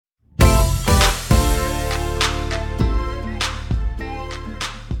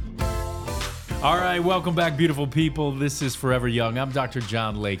All right, welcome back, beautiful people. This is Forever Young. I'm Dr.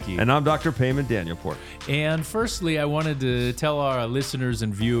 John Lakey. And I'm Dr. Payman Danielport. And firstly, I wanted to tell our listeners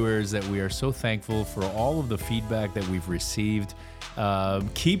and viewers that we are so thankful for all of the feedback that we've received.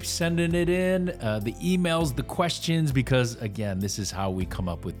 Keep sending it in, the emails, the questions, because again, this is how we come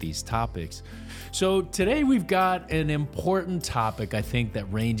up with these topics. So today we've got an important topic, I think, that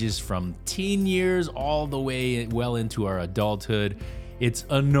ranges from teen years all the way well into our adulthood. It's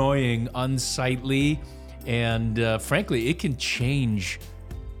annoying, unsightly, and frankly, it can change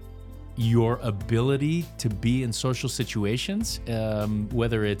your ability to be in social situations,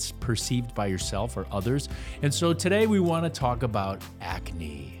 whether it's perceived by yourself or others. And so today we want to talk about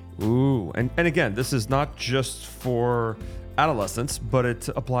acne. Ooh, and again, this is not just for adolescents, but it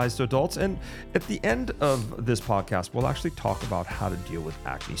applies to adults. And at the end of this podcast, we'll actually talk about how to deal with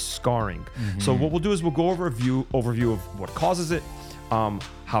acne scarring. Mm-hmm. So what we'll do is we'll go over overview of what causes it,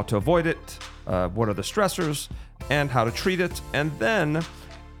 how to avoid it, what are the stressors, and how to treat it. And then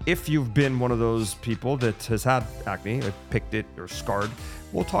if you've been one of those people that has had acne, or picked it, or scarred,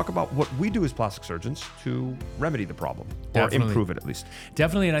 we'll talk about what we do as plastic surgeons to remedy the problem, or improve it at least.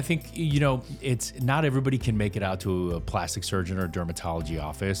 Definitely, and I think, it's not everybody can make it out to a plastic surgeon or dermatology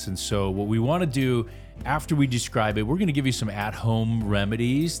office. And so what we want to do after we describe it, we're going to give you some at-home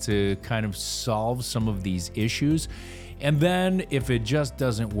remedies to kind of solve some of these issues. And then if it just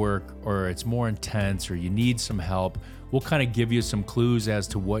doesn't work, or it's more intense, or you need some help, we'll kind of give you some clues as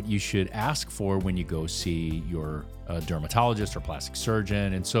to what you should ask for when you go see your dermatologist or plastic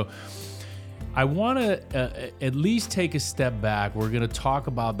surgeon. And so I want to at least take a step back. We're going to talk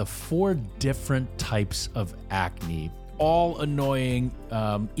about the 4 different types of acne, all annoying,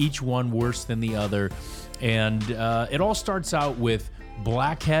 each one worse than the other. And it all starts out with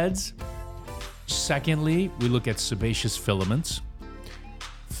blackheads. Secondly, we look at sebaceous filaments.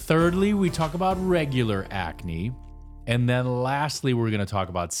 Thirdly, we talk about regular acne. And then lastly, we're going to talk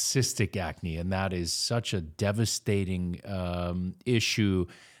about cystic acne. And that is such a devastating issue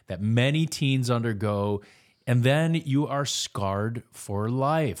that many teens undergo. And then you are scarred for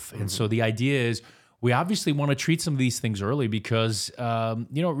life. And so the idea is we obviously want to treat some of these things early because, it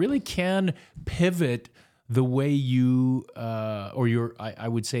really can pivot the way you, I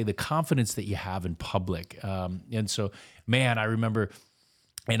would say, the confidence that you have in public. And so, man, I remember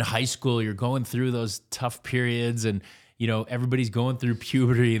in high school, you're going through those tough periods and, everybody's going through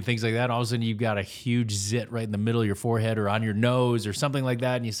puberty and things like that. All of a sudden, you've got a huge zit right in the middle of your forehead or on your nose or something like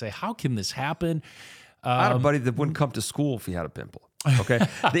that. And you say, how can this happen? I had a buddy that wouldn't come to school if he had a pimple. Okay.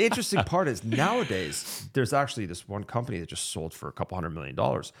 The interesting part is nowadays, there's actually this one company that just sold for $200 million.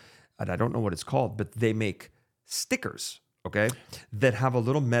 And I don't know what it's called, but they make stickers, okay, that have a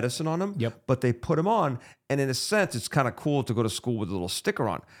little medicine on them. Yep. But they put them on, and in a sense, it's kind of cool to go to school with a little sticker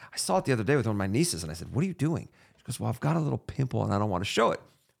on. I saw it the other day with one of my nieces, and I said, "What are you doing?" She goes, "Well, I've got a little pimple, and I don't want to show it."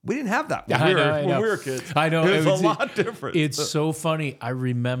 We didn't have that when we were kids. I know. It was a lot different. It's so funny. I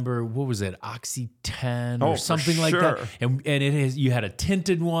remember, what was it, Oxy-10 or something like that. And you had a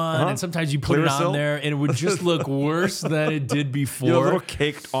tinted one, and sometimes you put it on there, and it would just look worse than it did before. A little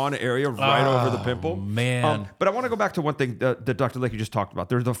caked on area right over the pimple. Man. But I want to go back to one thing that Dr. Lakey just talked about.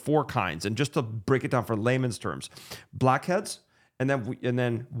 There's the 4 kinds. And just to break it down for layman's terms, blackheads, and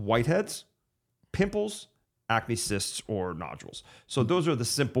then whiteheads, pimples, acne, cysts, or nodules. So those are the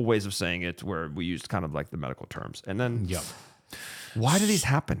simple ways of saying it, where we use kind of like the medical terms. And then, why do these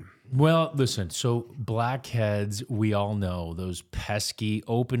happen? Well, listen, so blackheads, we all know those pesky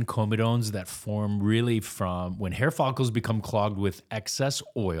open comedones that form really from when hair follicles become clogged with excess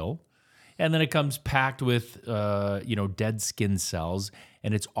oil, and then it comes packed with, dead skin cells,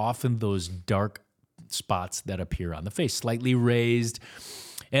 and it's often those dark spots that appear on the face, slightly raised.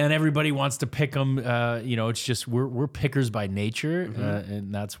 And everybody wants to pick them. It's just we're pickers by nature,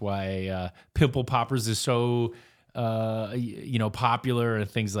 and that's why pimple poppers is so popular and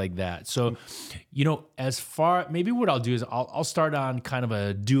things like that. So, maybe what I'll do is I'll start on kind of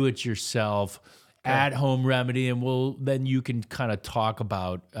a do-it-yourself at-home remedy, and then you can kind of talk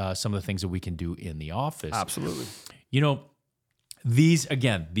about some of the things that we can do in the office. Absolutely.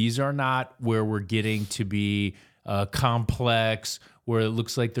 These are not where we're getting to be complex, where it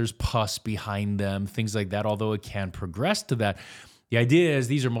looks like there's pus behind them, things like that, although it can progress to that. The idea is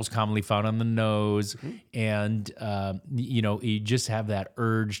these are most commonly found on the nose, and, you just have that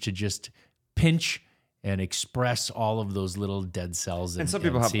urge to just pinch and express all of those little dead cells. And some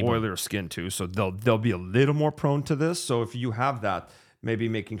people have oilier skin too, so they'll be a little more prone to this. So if you have that, maybe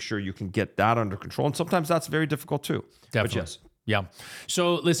making sure you can get that under control. And sometimes that's very difficult too. Definitely. But yes. Yeah.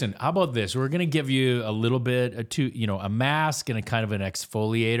 So listen, how about this? We're going to give you a little bit, a mask and a kind of an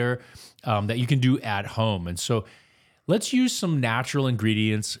exfoliator that you can do at home. And so let's use some natural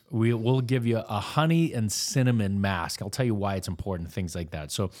ingredients. We'll give you a honey and cinnamon mask. I'll tell you why it's important, things like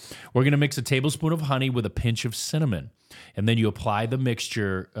that. So we're going to mix a tablespoon of honey with a pinch of cinnamon. And then you apply the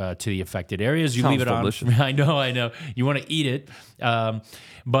mixture to the affected areas. You Sounds leave it delicious. on. I know. You want to eat it.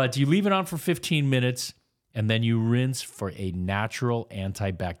 But you leave it on for 15 minutes. And then you rinse for a natural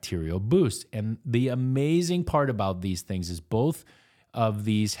antibacterial boost. And the amazing part about these things is both of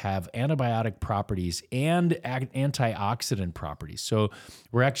these have antibiotic properties and antioxidant properties. So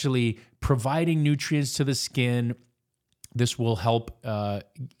we're actually providing nutrients to the skin. This will help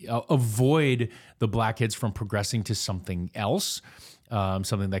avoid the blackheads from progressing to something else,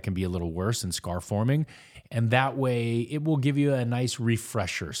 something that can be a little worse and scar forming. And that way it will give you a nice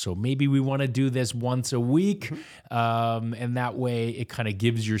refresher. So maybe we want to do this once a week. And that way it kind of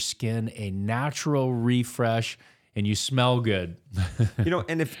gives your skin a natural refresh and you smell good.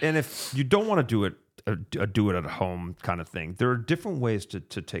 And if you don't want to do it at home kind of thing, there are different ways to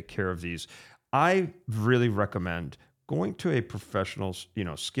take care of these. I really recommend going to a professional,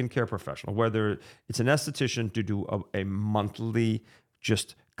 skincare professional, whether it's an esthetician, to do a monthly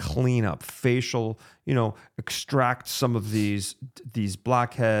just clean up, facial, extract some of these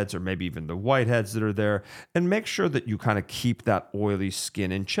blackheads or maybe even the whiteheads that are there, and make sure that you kind of keep that oily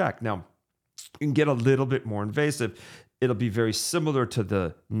skin in check. Now, you can get a little bit more invasive. It'll be very similar to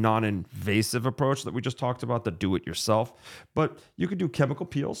the non-invasive approach that we just talked about, the do-it-yourself. But you can do chemical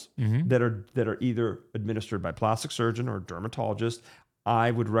peels that are either administered by plastic surgeon or dermatologist.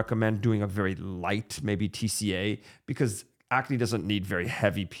 I would recommend doing a very light, maybe TCA, because acne doesn't need very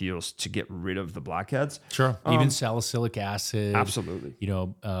heavy peels to get rid of the blackheads. Sure. Even salicylic acid. Absolutely.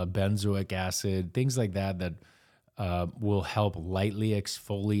 Benzoic acid, things like that will help lightly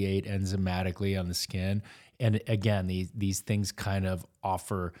exfoliate enzymatically on the skin. And again, these things kind of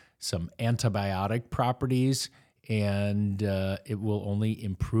offer some antibiotic properties, and it will only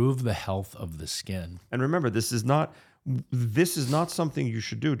improve the health of the skin. And remember, this is not something you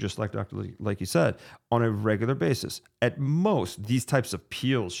should do, just like like you said, on a regular basis. At most, these types of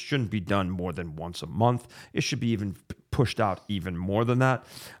peels shouldn't be done more than once a month. It should be even pushed out even more than that.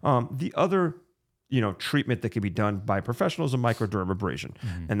 The other treatment that can be done by professionals is a microdermabrasion,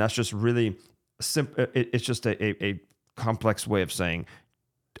 and that's just really simple. It's just a complex way of saying,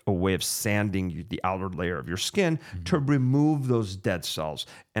 a way of sanding the outer layer of your skin to remove those dead cells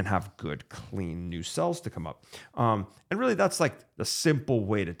and have good, clean new cells to come up. And really, that's like the simple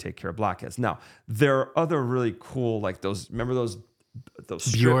way to take care of blackheads. Now, there are other really cool, like remember those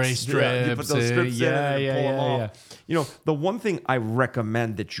Biore strips? Yeah, you put those strips in and pull them off. The one thing I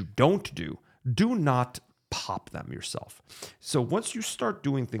recommend that you don't do not pop them yourself. So once you start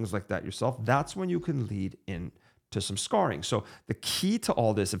doing things like that yourself, that's when you can lead in to some scarring. So the key to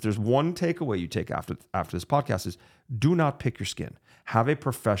all this, if there's one takeaway you take after this podcast, is do not pick your skin. Have a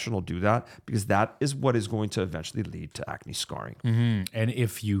professional do that, because that is what is going to eventually lead to acne scarring. And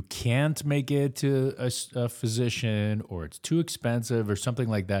if you can't make it to a physician, or it's too expensive or something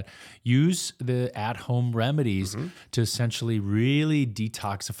like that, use the at-home remedies to essentially really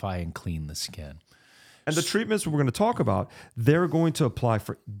detoxify and clean the skin. And the treatments we're going to talk about, they're going to apply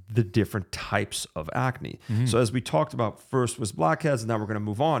for the different types of acne. So as we talked about, first was blackheads, and now we're going to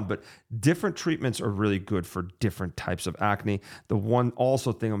move on. But different treatments are really good for different types of acne. The one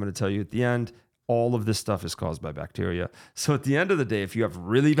also thing I'm going to tell you at the end, all of this stuff is caused by bacteria. So at the end of the day, if you have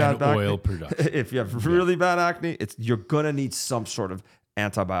really bad acne, oil production. if you have really bad acne, you're going to need some sort of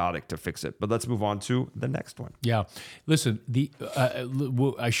antibiotic to fix it. But let's move on to the next one. Yeah. Listen,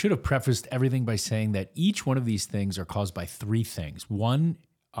 I should have prefaced everything by saying that each one of these things are caused by three things. One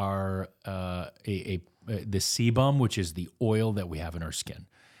are the sebum, which is the oil that we have in our skin.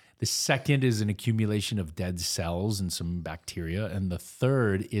 The second is an accumulation of dead cells and some bacteria. And the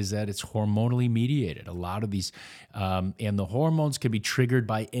third is that it's hormonally mediated. A lot of these, and the hormones can be triggered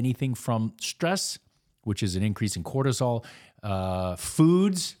by anything from stress, which is an increase in cortisol,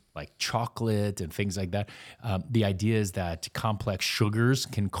 foods like chocolate and things like that. The idea is that complex sugars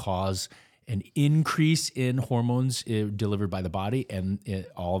can cause an increase in hormones delivered by the body, and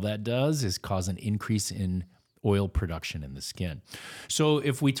all that does is cause an increase in oil production in the skin. So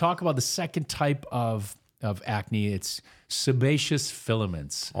if we talk about the second type of acne, it's sebaceous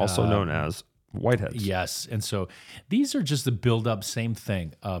filaments. Also known as whiteheads. Yes. And so these are just the buildup, same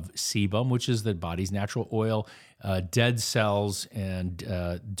thing, of sebum, which is the body's natural oil, dead cells and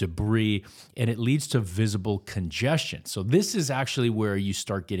debris, and it leads to visible congestion. So this is actually where you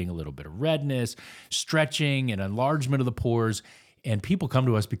start getting a little bit of redness, stretching, and enlargement of the pores. And people come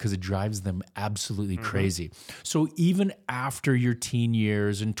to us because it drives them absolutely crazy. So even after your teen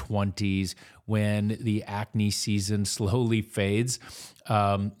years and 20s, when the acne season slowly fades,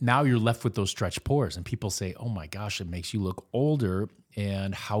 now you're left with those stretched pores. And people say, oh my gosh, it makes you look older.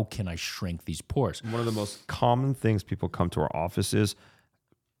 And how can I shrink these pores? One of the most common things people come to our office is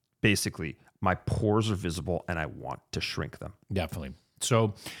basically, my pores are visible and I want to shrink them. Definitely.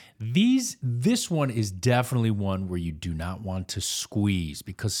 So this one is definitely one where you do not want to squeeze,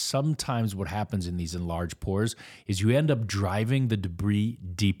 because sometimes what happens in these enlarged pores is you end up driving the debris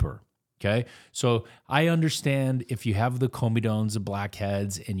deeper. Okay. So I understand if you have the comedones, the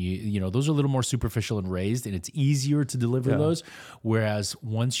blackheads, and you know, those are a little more superficial and raised, and it's easier to deliver those. Whereas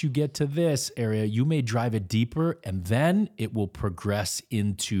once you get to this area, you may drive it deeper and then it will progress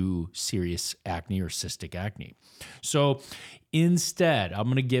into serious acne or cystic acne. So instead, I'm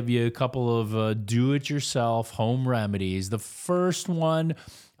going to give you a couple of do-it-yourself home remedies. The first one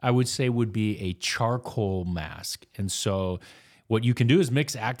I would say would be a charcoal mask. And so what you can do is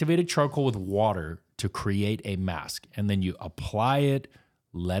mix activated charcoal with water to create a mask, and then you apply it,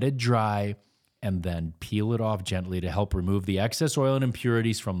 let it dry, and then peel it off gently to help remove the excess oil and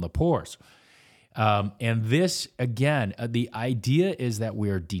impurities from the pores. And this, again, the idea is that we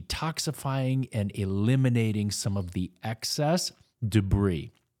are detoxifying and eliminating some of the excess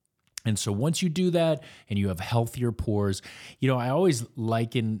debris. And so once you do that and you have healthier pores, you know, I always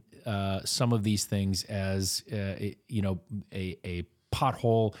liken some of these things as, a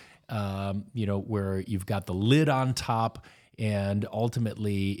pothole, where you've got the lid on top and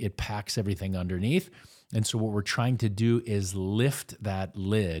ultimately it packs everything underneath. And so what we're trying to do is lift that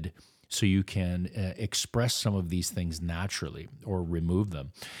lid so you can express some of these things naturally or remove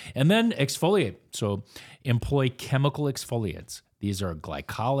them. And then exfoliate. So employ chemical exfoliants. These are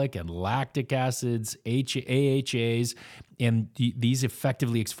glycolic and lactic acids, AHAs, and these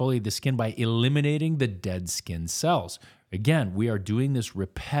effectively exfoliate the skin by eliminating the dead skin cells. Again, we are doing this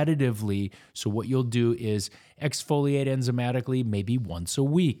repetitively, so what you'll do is exfoliate enzymatically maybe once a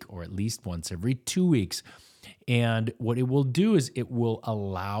week or at least once every 2 weeks. And what it will do is it will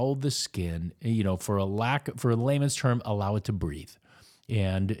allow the skin, for a layman's term, allow it to breathe.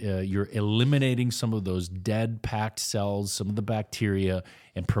 And you're eliminating some of those dead packed cells, some of the bacteria,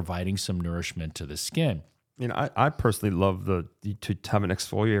 and providing some nourishment to the skin. I personally love to have an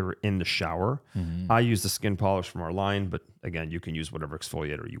exfoliator in the shower. I use the skin polish from our line, but again, you can use whatever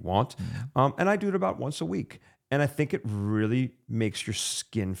exfoliator you want. And I do it about once a week. And I think it really makes your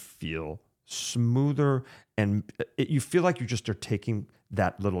skin feel smoother, and you feel like you just are taking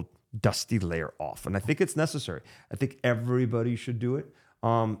that little dusty layer off. And I think it's necessary. I think everybody should do it.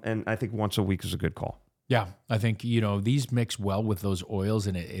 And I think once a week is a good call. Yeah, I think, these mix well with those oils,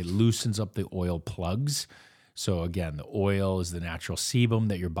 and it loosens up the oil plugs. So again, the oil is the natural sebum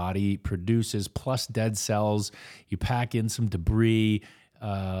that your body produces, plus dead cells. You pack in some debris,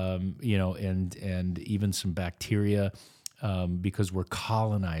 and even some bacteria, because we're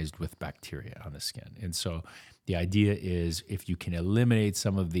colonized with bacteria on the skin. And so the idea is if you can eliminate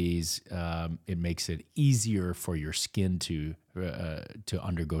some of these, it makes it easier for your skin to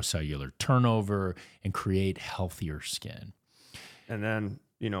undergo cellular turnover and create healthier skin. And then,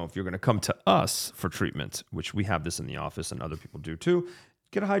 if you're going to come to us for treatment, which we have this in the office and other people do too,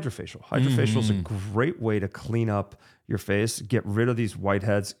 get a hydrofacial. Hydrofacial is a great way to clean up your face, get rid of these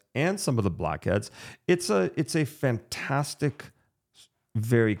whiteheads and some of the blackheads. It's a fantastic,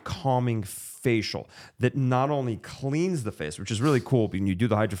 very calming facial that not only cleans the face, which is really cool when you do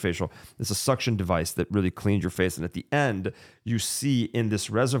the hydrofacial. It's a suction device that really cleans your face. And at the end, you see in this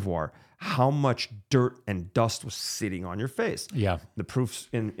reservoir how much dirt and dust was sitting on your face. Yeah. The proofs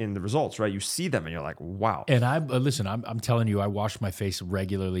in the results, right? You see them and you're like, wow. And I'm telling you, I wash my face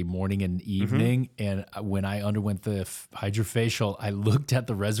regularly morning and evening. And when I underwent the hydrofacial, I looked at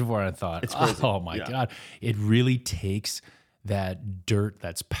the reservoir and I thought, it's crazy. Oh my God, it really takes that dirt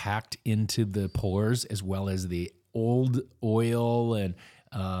that's packed into the pores, as well as the old oil and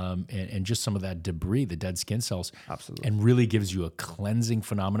just some of that debris, the dead skin cells. Absolutely. And really gives you a cleansing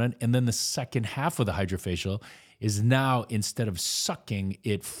phenomenon. And then the second half of the hydrofacial is now, instead of sucking,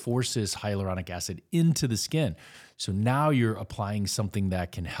 it forces hyaluronic acid into the skin. So now you're applying something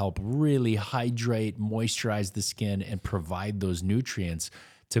that can help really hydrate, moisturize the skin, and provide those nutrients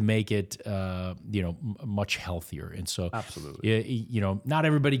to make it, much healthier. And so, absolutely, not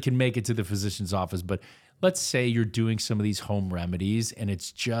everybody can make it to the physician's office, but let's say you're doing some of these home remedies and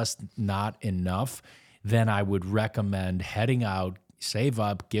it's just not enough, then I would recommend heading out, save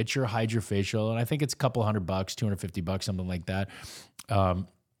up, get your hydrofacial. And I think it's a couple $100, $250, something like that.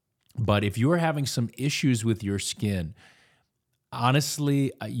 But if you're having some issues with your skin,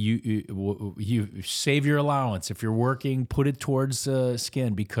 Honestly, you save your allowance. If you're working, put it towards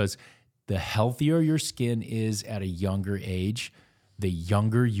skin, because the healthier your skin is at a younger age, the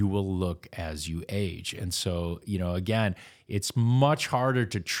younger you will look as you age. And so, again, it's much harder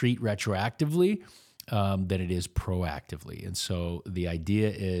to treat retroactively than it is proactively. And so the idea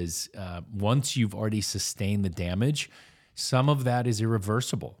is once you've already sustained the damage, some of that is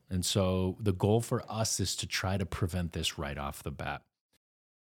irreversible. And so the goal for us is to try to prevent this right off the bat.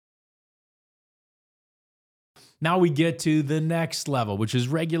 Now we get to the next level, which is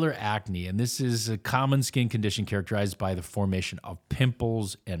regular acne. And this is a common skin condition characterized by the formation of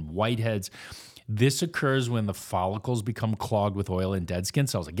pimples and whiteheads. This occurs when the follicles become clogged with oil and dead skin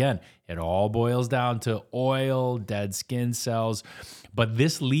cells. Again, it all boils down to oil, dead skin cells. But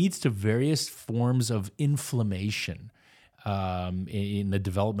this leads to various forms of inflammation in the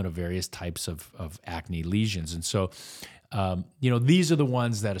development of various types of acne lesions. And so, these are the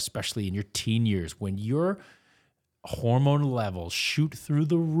ones that, especially in your teen years, when your hormone levels shoot through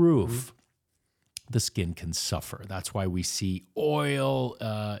the roof, the skin can suffer. That's why we see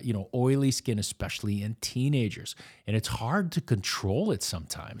oily skin, especially in teenagers. And it's hard to control it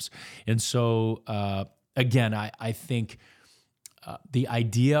sometimes. And so, again, I think the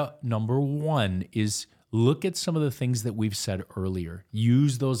idea number one is look at some of the things that we've said earlier.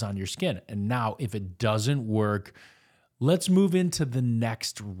 Use those on your skin. And now, if it doesn't work, let's move into the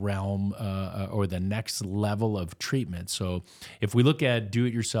next realm or the next level of treatment. So if we look at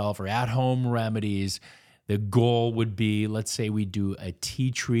do-it-yourself or at-home remedies, the goal would be, let's say we do a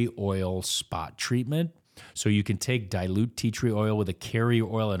tea tree oil spot treatment. So you can take dilute tea tree oil with a carrier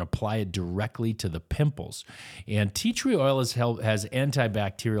oil and apply it directly to the pimples. And tea tree oil has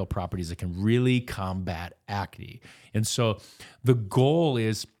antibacterial properties that can really combat acne. And so the goal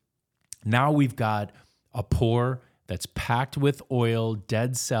is, now we've got a pore that's packed with oil,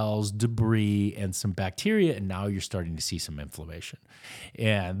 dead cells, debris, and some bacteria, and now you're starting to see some inflammation.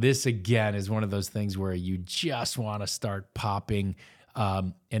 And this, again, is one of those things where you just want to start popping.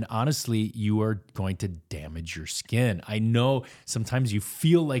 And honestly, you are going to damage your skin. I know sometimes you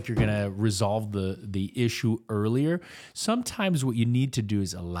feel like you're going to resolve the issue earlier. Sometimes what you need to do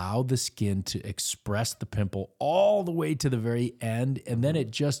is allow the skin to express the pimple all the way to the very end, and then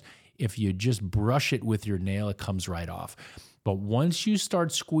if you just brush it with your nail, it comes right off. But once you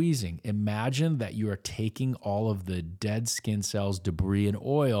start squeezing, imagine that you are taking all of the dead skin cells, debris, and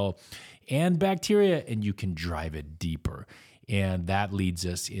oil and bacteria, and you can drive it deeper. And that leads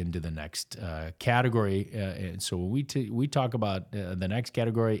us into the next category. And so when we talk about the next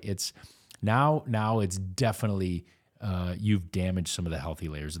category, it's now it's definitely you've damaged some of the healthy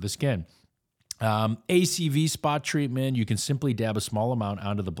layers of the skin. ACV spot treatment, you can simply dab a small amount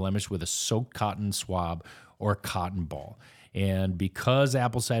onto the blemish with a soaked cotton swab or cotton ball. And because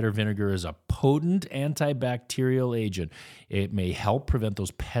apple cider vinegar is a potent antibacterial agent, it may help prevent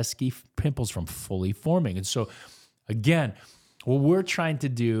those pesky pimples from fully forming. And so, again, what we're trying to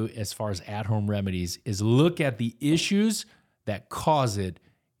do as far as at-home remedies is look at the issues that cause it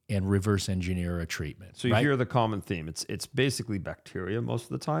and reverse engineer a treatment. So you hear the common theme. It's basically bacteria most of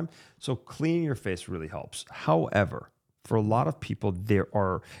the time. So cleaning your face really helps. However, for a lot of people, there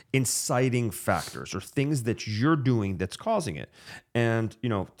are inciting factors or things that you're doing that's causing it. And,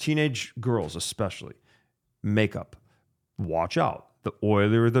 teenage girls especially, makeup, watch out. The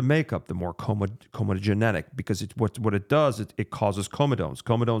oilier the makeup, the more comedogenic, because what it does, it causes comedones.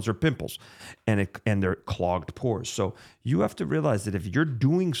 Comedones are pimples, and they're clogged pores. So you have to realize that if you're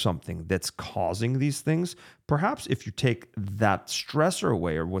doing something that's causing these things, perhaps if you take that stressor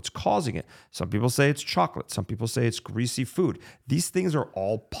away or what's causing it, some people say it's chocolate, some people say it's greasy food. These things are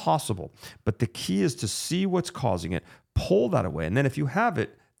all possible, but the key is to see what's causing it, pull that away, and then if you have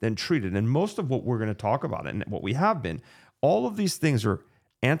it, then treat it. And most of what we're going to talk about, and what we have been, all of these things are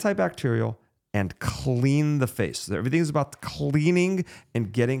antibacterial and clean the face. So everything's about cleaning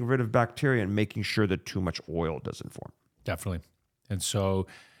and getting rid of bacteria and making sure that too much oil doesn't form. Definitely. And so,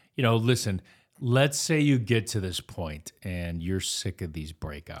 listen, let's say you get to this point and you're sick of these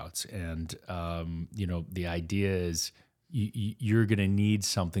breakouts. And, the idea is you're going to need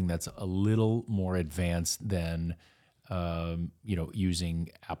something that's a little more advanced than using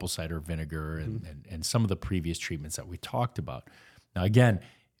apple cider vinegar and some of the previous treatments that we talked about. Now, again,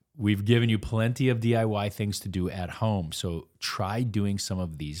 we've given you plenty of DIY things to do at home. So try doing some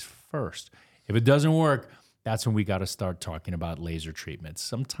of these first. If it doesn't work, that's when we got to start talking about laser treatments.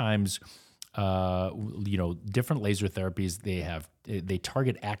 Sometimes different laser therapies, they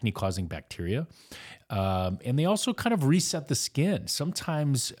target acne-causing bacteria, and they also kind of reset the skin.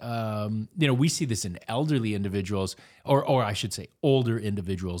 Sometimes, we see this in elderly individuals, or I should say, older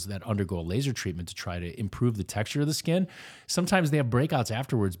individuals that undergo a laser treatment to try to improve the texture of the skin. Sometimes they have breakouts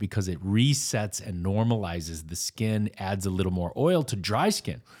afterwards because it resets and normalizes the skin, adds a little more oil to dry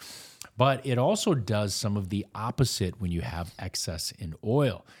skin. But it also does some of the opposite when you have excess in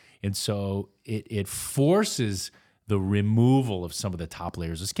oil. And so it forces the removal of some of the top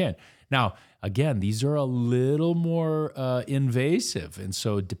layers of skin. Now, again, these are a little more invasive. And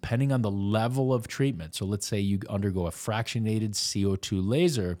so depending on the level of treatment, so let's say you undergo a fractionated CO2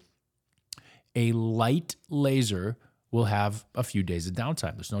 laser, a light laser will have a few days of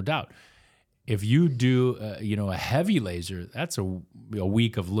downtime. There's no doubt. If you do, a heavy laser, that's a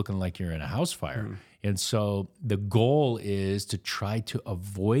week of looking like you're in a house fire. Mm. And so the goal is to try to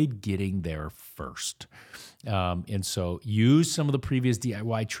avoid getting there first. And so use some of the previous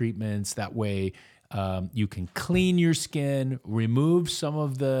DIY treatments. That way you can clean your skin, remove some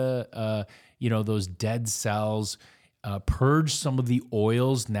of the, those dead cells, purge some of the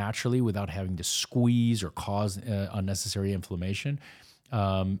oils naturally without having to squeeze or cause unnecessary inflammation.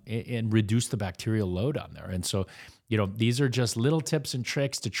 And reduce the bacterial load on there. And so, these are just little tips and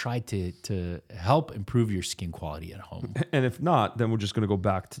tricks to try to help improve your skin quality at home. And if not, then we're just going to go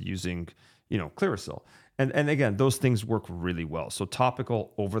back to using, Clearasil. And again, those things work really well. So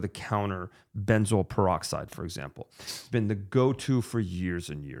topical over-the-counter benzoyl peroxide, for example, been the go-to for years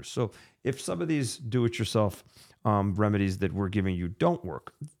and years. So if some of these do-it-yourself remedies that we're giving you don't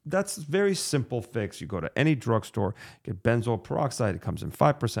work, that's a very simple fix. You go to any drugstore, get benzoyl peroxide. It comes in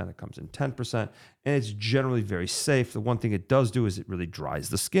 5%, it comes in 10%, and it's generally very safe. The one thing it does do is it really dries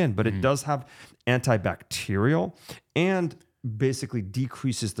the skin, but it does have antibacterial and basically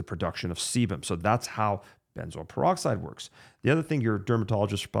decreases the production of sebum. So that's how benzoyl peroxide works. The other thing your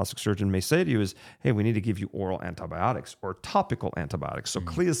dermatologist or plastic surgeon may say to you is, hey, we need to give you oral antibiotics or topical antibiotics. So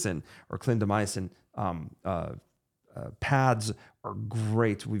Cleocin or clindamycin pads are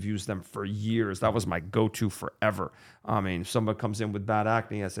great. We've used them for years. That was my go-to forever. I mean, if someone comes in with bad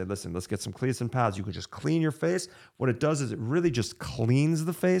acne, I say, listen, let's get some Cleocin pads. You can just clean your face. What it does is it really just cleans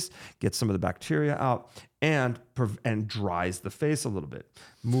the face, gets some of the bacteria out, and dries the face a little bit.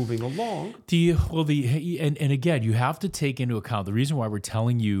 Moving along. And again, you have to take into account the reason why we're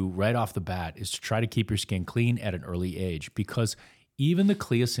telling you right off the bat is to try to keep your skin clean at an early age, because even the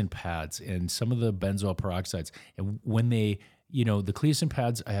Cleocin pads and some of the benzoyl peroxides, and when they, the Cleocin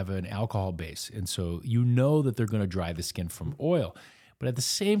pads have an alcohol base, and so that they're going to dry the skin from oil. But at the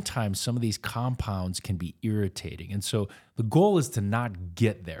same time, some of these compounds can be irritating. And so the goal is to not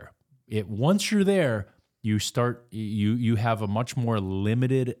get there. Once you're there, you start, you have a much more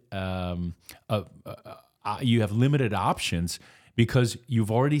limited, you have limited options because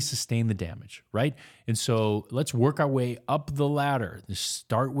you've already sustained the damage, right? And so let's work our way up the ladder.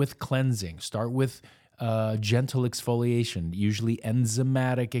 Start with cleansing, start with gentle exfoliation, usually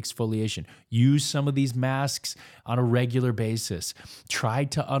enzymatic exfoliation. Use some of these masks on a regular basis. Try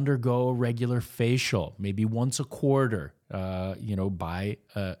to undergo a regular facial, maybe once a quarter, by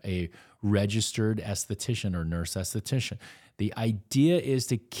a registered esthetician or nurse esthetician. The idea is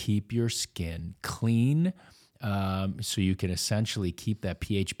to keep your skin clean, so you can essentially keep that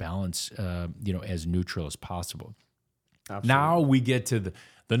pH balance, as neutral as possible. Absolutely. Now we get to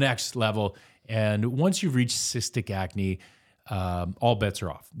the next level, and once you've reached cystic acne, all bets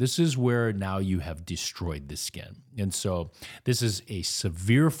are off. This is where now you have destroyed the skin. And so this is a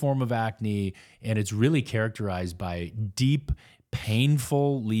severe form of acne, and it's really characterized by deep,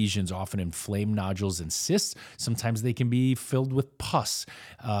 painful lesions, often inflamed nodules and cysts. Sometimes they can be filled with pus,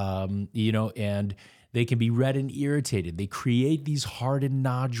 and they can be red and irritated. They create these hardened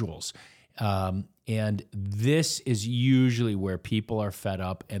nodules. And this is usually where people are fed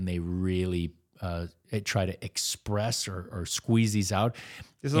up and they really try to express or squeeze these out.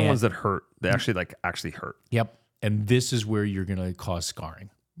 These are the ones that hurt. They actually hurt. Yep. And this is where you're going to cause scarring.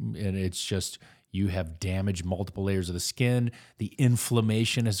 And it's just, you have damaged multiple layers of the skin. The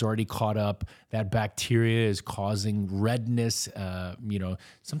inflammation has already caught up. That bacteria is causing redness.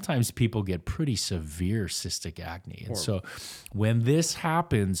 Sometimes people get pretty severe cystic acne. And so when this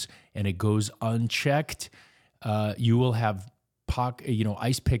happens and it goes unchecked, you will have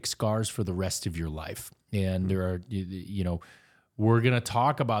ice pick scars for the rest of your life. And there are, we're going to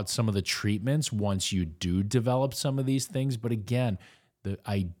talk about some of the treatments once you do develop some of these things. But again, the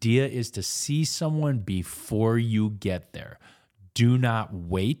idea is to see someone before you get there. Do not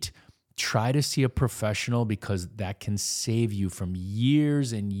wait. try to see a professional, because that can save you from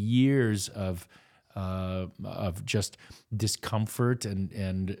years and years of just discomfort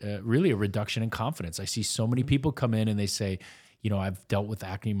and really a reduction in confidence. I see so many people come in and they say, I've dealt with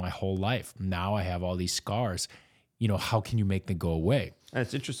acne my whole life. Now I have all these scars. How can you make them go away? And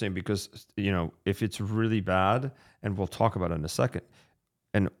it's interesting because, if it's really bad, and we'll talk about it in a second,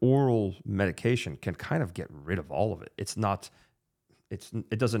 an oral medication can kind of get rid of all of it.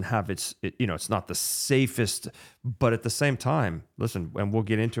 It doesn't have it's not the safest, but at the same time, listen, and we'll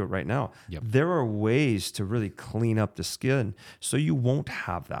get into it right now. Yep. There are ways to really clean up the skin so you won't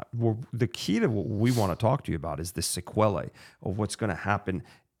have that. The key to what we want to talk to you about is the sequelae of what's going to happen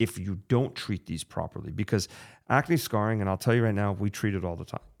if you don't treat these properly. Because acne scarring, and I'll tell you right now, we treat it all the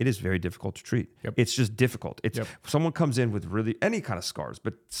time. It is very difficult to treat. Yep. It's just difficult. Someone comes in with really any kind of scars,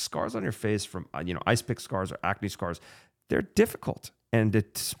 but scars on your face from ice pick scars or acne scars, they're difficult. And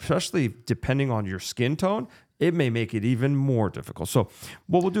especially depending on your skin tone, it may make it even more difficult. So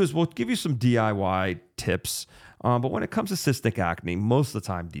what we'll do is we'll give you some DIY tips. But when it comes to cystic acne, most of the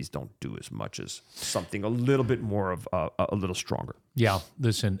time, these don't do as much as something a little bit more of a little stronger. Yeah.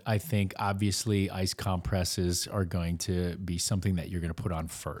 Listen, I think obviously ice compresses are going to be something that you're going to put on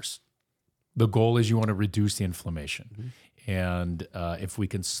first. The goal is you want to reduce the inflammation. Mm-hmm. And if we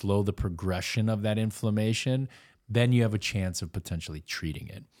can slow the progression of that inflammation, then you have a chance of potentially treating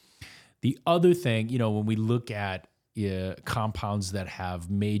it. The other thing, when we look at compounds that have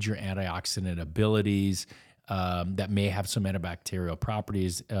major antioxidant abilities, that may have some antibacterial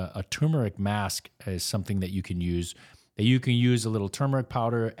properties, a turmeric mask is something that you can use. That you can use a little turmeric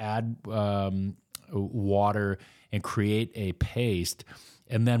powder, add water, and create a paste.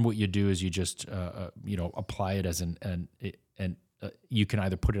 And then what you do is you just apply it as you can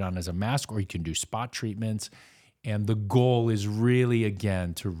either put it on as a mask or you can do spot treatments. And the goal is really,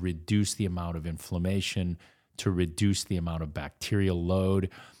 again, to reduce the amount of inflammation, to reduce the amount of bacterial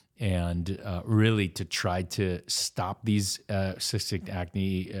load, and really to try to stop these cystic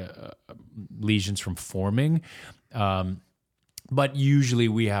acne lesions from forming. But usually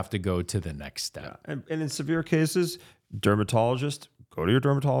we have to go to the next step. Yeah. And in severe cases, dermatologist, go to your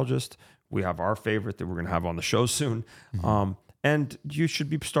dermatologist. We have our favorite that we're going to have on the show soon. Mm-hmm. And you should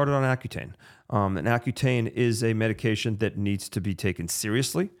be started on Accutane. And Accutane is a medication that needs to be taken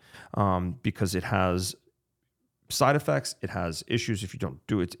seriously because it has side effects. It has issues if you don't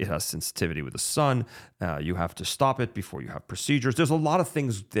do it. It has sensitivity with the sun. You have to stop it before you have procedures. There's a lot of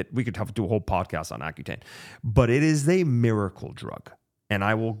things that we could have to do a whole podcast on Accutane. But it is a miracle drug. And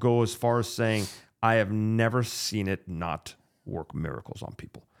I will go as far as saying I have never seen it not work miracles on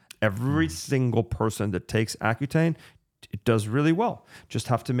people. Every single person that takes Accutane, it does really well. Just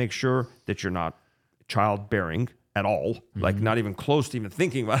have to make sure that you're not childbearing at all, like not even close to even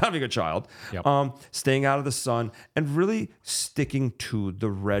thinking about having a child, staying out of the sun, and really sticking to the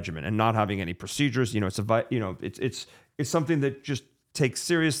regimen and not having any procedures. It's something that just takes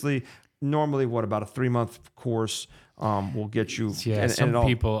seriously. Normally, about a 3-month course will get you. Yeah, some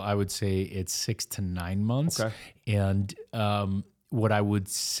people, I would say it's 6 to 9 months. Okay. And what I would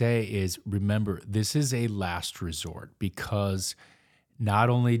say is, remember, this is a last resort because not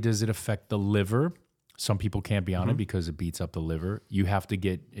only does it affect the liver, some people can't be on it because it beats up the liver. You have to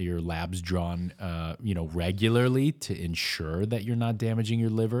get your labs drawn, regularly to ensure that you're not damaging your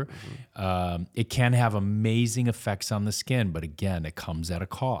liver. It can have amazing effects on the skin, but again, it comes at a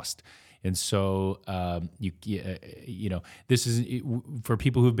cost. And so, this is for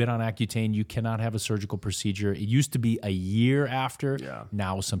people who've been on Accutane. You cannot have a surgical procedure. It used to be a year after. Yeah.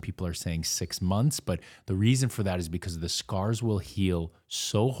 Now some people are saying 6 months. But the reason for that is because the scars will heal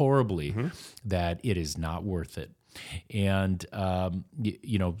so horribly that it is not worth it. And and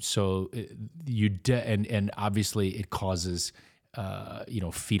obviously it causes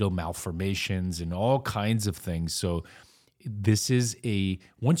fetal malformations and all kinds of things. So this is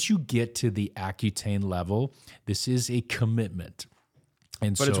once you get to the Accutane level, this is a commitment.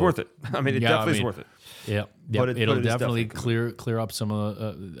 But it's worth it. I mean, definitely is worth it. Yeah. But it'll definitely clear up some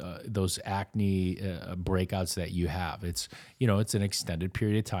of those acne breakouts that you have. It's an extended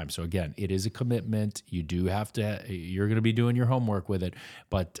period of time. So again, it is a commitment. You do have to. You're going to be doing your homework with it.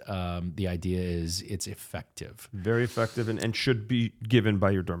 But the idea is it's effective, very effective, and should be given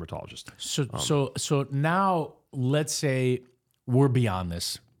by your dermatologist. So now let's say we're beyond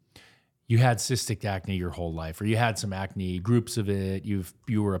this. You had cystic acne your whole life, or you had some acne, groups of it. You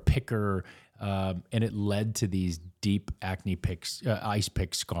were a picker, and it led to these deep acne picks, ice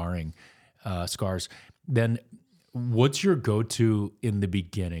pick scars. Then What's your go-to in the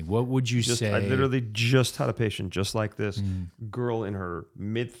beginning? What would you say? I literally just had a patient just like this. Girl in her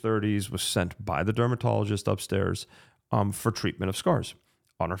mid-30s was sent by the dermatologist upstairs for treatment of scars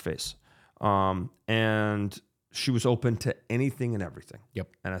on her face. And she was open to anything and everything. Yep.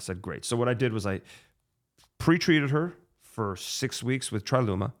 And I said, great. So what I did was I pre-treated her for 6 weeks with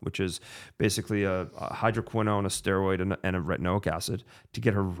Triluma, which is basically a hydroquinone, a steroid, and a retinoic acid to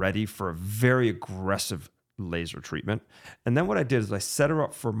get her ready for a very aggressive laser treatment. And then what I did is I set her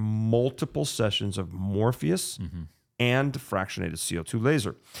up for multiple sessions of Morpheus and fractionated CO2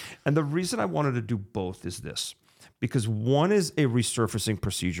 laser. And the reason I wanted to do both is this, because one is a resurfacing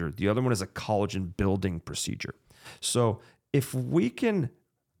procedure. The other one is a collagen building procedure. So if we can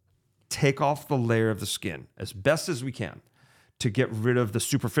take off the layer of the skin as best as we can to get rid of the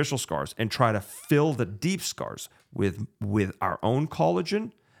superficial scars and try to fill the deep scars with our own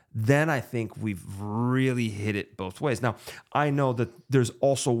collagen, then I think we've really hit it both ways. Now, I know that there's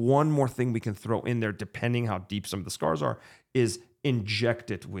also one more thing we can throw in there, depending how deep some of the scars are, is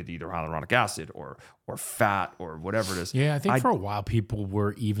inject it with either hyaluronic acid or fat or whatever it is. Yeah, I think for a while people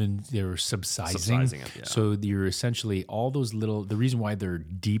were subsizing it, yeah. So you're essentially all those little, the reason why they're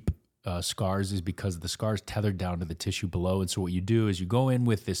deep scars is because the scars tethered down to the tissue below. And so what you do is you go in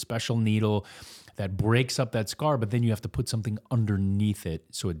with this special needle that breaks up that scar, but then you have to put something underneath it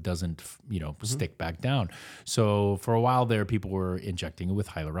so it doesn't, stick back down. So for a while there, people were injecting it with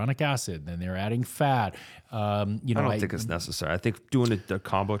hyaluronic acid, then they're adding fat. I don't think it's necessary. I think doing the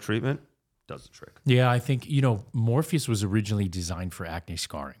combo treatment does the trick. Yeah, I think, Morpheus was originally designed for acne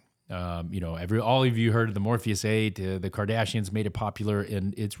scarring. All of you heard of the Morpheus 8, the Kardashians made it popular,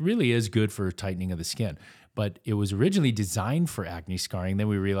 and it really is good for tightening of the skin. But it was originally designed for acne scarring. Then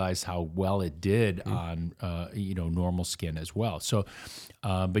we realized how well it did on, normal skin as well. So,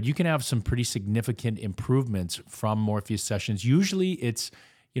 but you can have some pretty significant improvements from Morpheus sessions. Usually it's,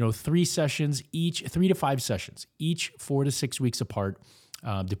 3 sessions each, 3 to 5 sessions, each 4 to 6 weeks apart,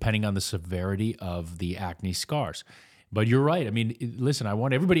 depending on the severity of the acne scars. But you're right. I mean, listen, I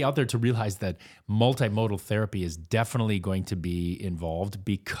want everybody out there to realize that multimodal therapy is definitely going to be involved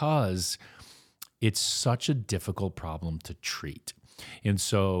because it's such a difficult problem to treat. And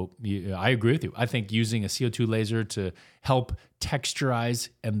so I agree with you. I think using a CO2 laser to help texturize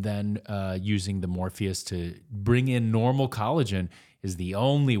and then using the Morpheus to bring in normal collagen is the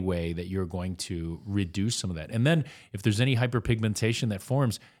only way that you're going to reduce some of that. And then if there's any hyperpigmentation that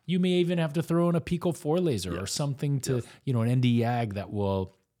forms, you may even have to throw in a Pico 4 laser or something to, an ND-YAG that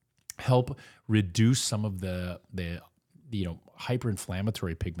will help reduce some of the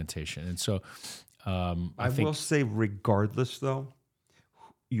hyperinflammatory pigmentation. And so I will say, regardless, though,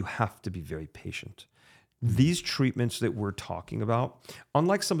 you have to be very patient. These treatments that we're talking about,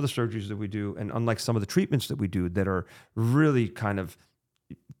 unlike some of the surgeries that we do and unlike some of the treatments that we do that are really kind of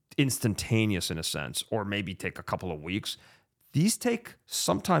instantaneous in a sense, or maybe take a couple of weeks, these take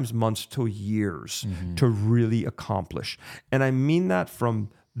sometimes months to years to really accomplish. And I mean that from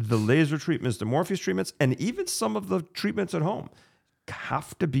the laser treatments, the Morpheus treatments, and even some of the treatments at home.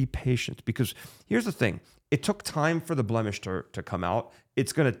 Have to be patient, because here's the thing. It took time for the blemish to come out.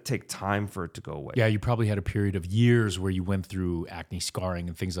 It's going to take time for it to go away. Yeah, you probably had a period of years where you went through acne scarring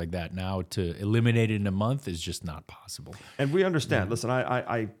and things like that. Now to eliminate it in a month is just not possible. And we understand. Listen,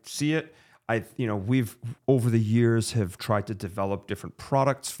 I see it. We've over the years have tried to develop different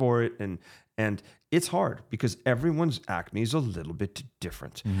products for it, and it's hard because everyone's acne is a little bit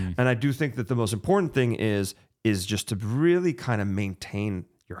different. And I do think that the most important thing is just to really kind of maintain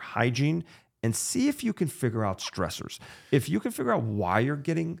your hygiene and see if you can figure out stressors. If you can figure out why you're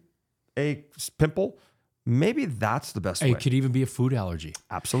getting a pimple, maybe that's the best way. It could even be a food allergy.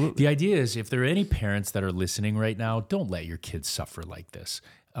 Absolutely. The idea is, if there are any parents that are listening right now, don't let your kids suffer like this.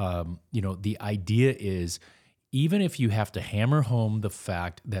 The idea is, even if you have to hammer home the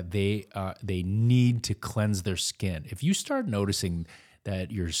fact that they need to cleanse their skin, if you start noticing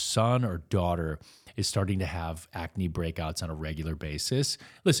that your son or daughter is starting to have acne breakouts on a regular basis,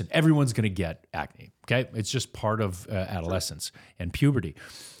 listen, everyone's going to get acne, okay? It's just part of adolescence and puberty.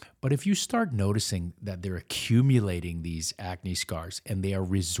 But if you start noticing that they're accumulating these acne scars and they are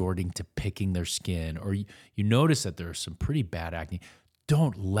resorting to picking their skin, or you notice that there's some pretty bad acne,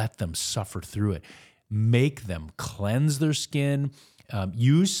 don't let them suffer through it. Make them cleanse their skin.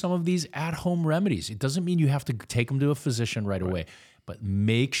 Use some of these at-home remedies. It doesn't mean you have to take them to a physician right away, but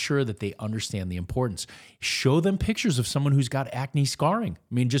make sure that they understand the importance. Show them pictures of someone who's got acne scarring.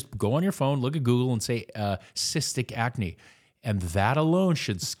 I mean, just go on your phone, look at Google and say cystic acne. And that alone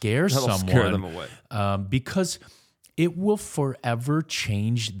should scare someone. Scare them away. Because it will forever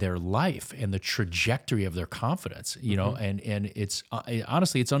change their life and the trajectory of their confidence, you know, and it's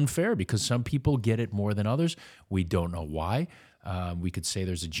honestly, it's unfair because some people get it more than others. We don't know why. We could say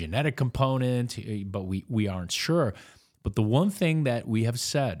there's a genetic component, but we aren't sure. But the one thing that we have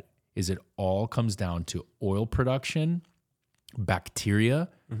said is it all comes down to oil production, bacteria,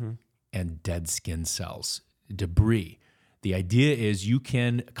 and dead skin cells, debris. The idea is you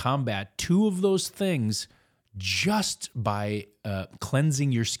can combat two of those things just by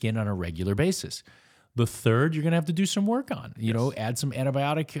cleansing your skin on a regular basis. The third, you're going to have to do some work on, you know, add some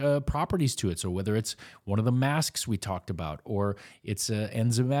antibiotic properties to it. So whether it's one of the masks we talked about, or it's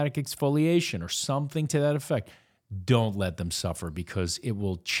enzymatic exfoliation or something to that effect, don't let them suffer because it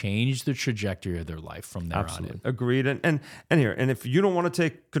will change the trajectory of their life from there on in. Agreed. And if you don't want to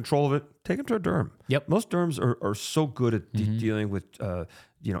take control of it, take them to a derm. Yep. Most derms are so good at dealing with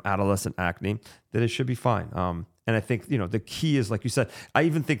adolescent acne that it should be fine. And I think, the key is, like you said, I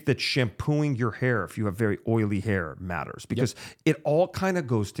even think that shampooing your hair, if you have very oily hair, matters because it all kind of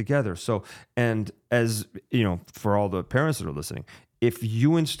goes together. So, and as, for all the parents that are listening, if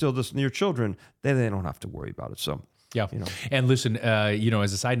you instill this in your children, then they don't have to worry about it. So, yeah. And listen,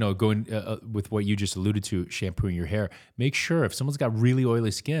 as a side note, going with what you just alluded to, shampooing your hair, make sure if someone's got really oily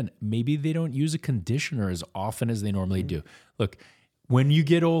skin, maybe they don't use a conditioner as often as they normally do. Look, when you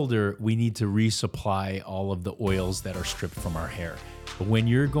get older, we need to resupply all of the oils that are stripped from our hair. But when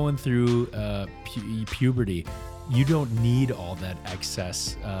you're going through puberty, you don't need all that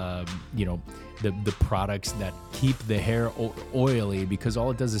excess, the products that keep the hair oily, because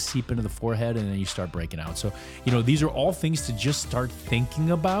all it does is seep into the forehead and then you start breaking out. So, these are all things to just start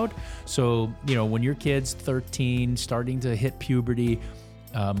thinking about. So, when your kid's 13, starting to hit puberty,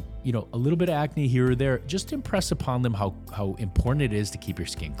 a little bit of acne here or there, just impress upon them how important it is to keep your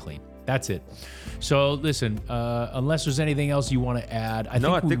skin clean. That's it. So listen, unless there's anything else you want to add, I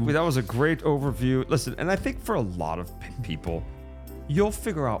think that was a great overview. Listen, and I think for a lot of people, you'll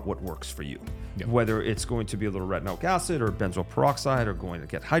figure out what works for you. Yep. Whether it's going to be a little retinoic acid or benzoyl peroxide or going to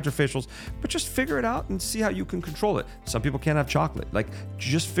get hydrofacials, but just figure it out and see how you can control it. Some people can't have chocolate.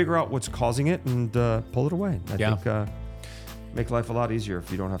 Just figure out what's causing it and pull it away. I think make life a lot easier if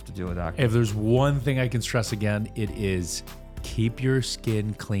you don't have to deal with acne. If there's one thing I can stress again, it is keep your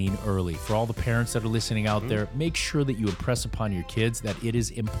skin clean early. For all the parents that are listening out there, make sure that you impress upon your kids that it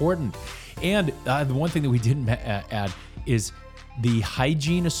is important. And the one thing that we didn't add is the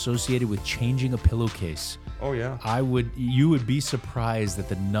hygiene associated with changing a pillowcase. Oh yeah. You would be surprised at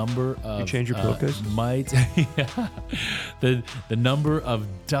the number of you change your pillowcase? Mites, the number of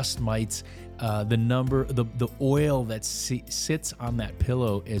dust mites, the oil that sits on that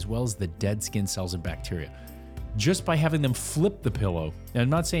pillow, as well as the dead skin cells and bacteria. Just by having them flip the pillow, and I'm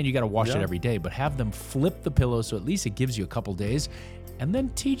not saying you got to wash it every day, but have them flip the pillow so at least it gives you a couple days, and then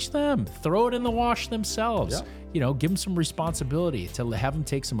teach them, throw it in the wash themselves. Yeah. Give them some responsibility to have them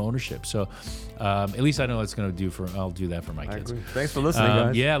take some ownership. So at least I know that's going to do I'll do that for my kids. Agree. Thanks for listening,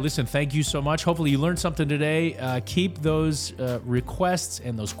 guys. Yeah, listen, thank you so much. Hopefully you learned something today. Keep those requests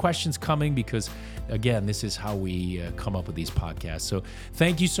and those questions coming because, again, this is how we come up with these podcasts. So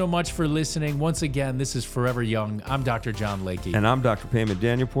thank you so much for listening. Once again, this is Forever Young. I'm Dr. John Lakey. And I'm Dr. Payman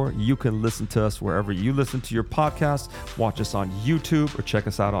Danielpour. You can listen to us wherever you listen to your podcast. Watch us on YouTube or check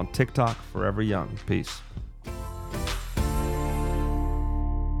us out on TikTok. Forever Young. Peace.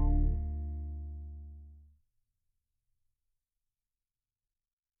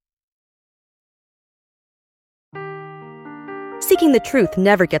 Seeking the truth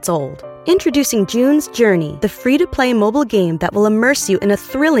never gets old. Introducing June's Journey, the free-to-play mobile game that will immerse you in a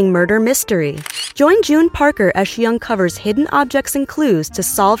thrilling murder mystery. Join June Parker as she uncovers hidden objects and clues to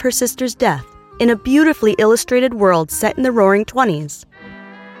solve her sister's death in a beautifully illustrated world set in the Roaring '20s.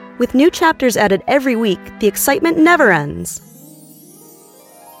 With new chapters added every week, the excitement never ends.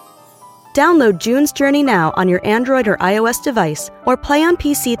 Download June's Journey now on your Android or iOS device, or play on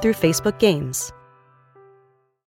PC through Facebook Games.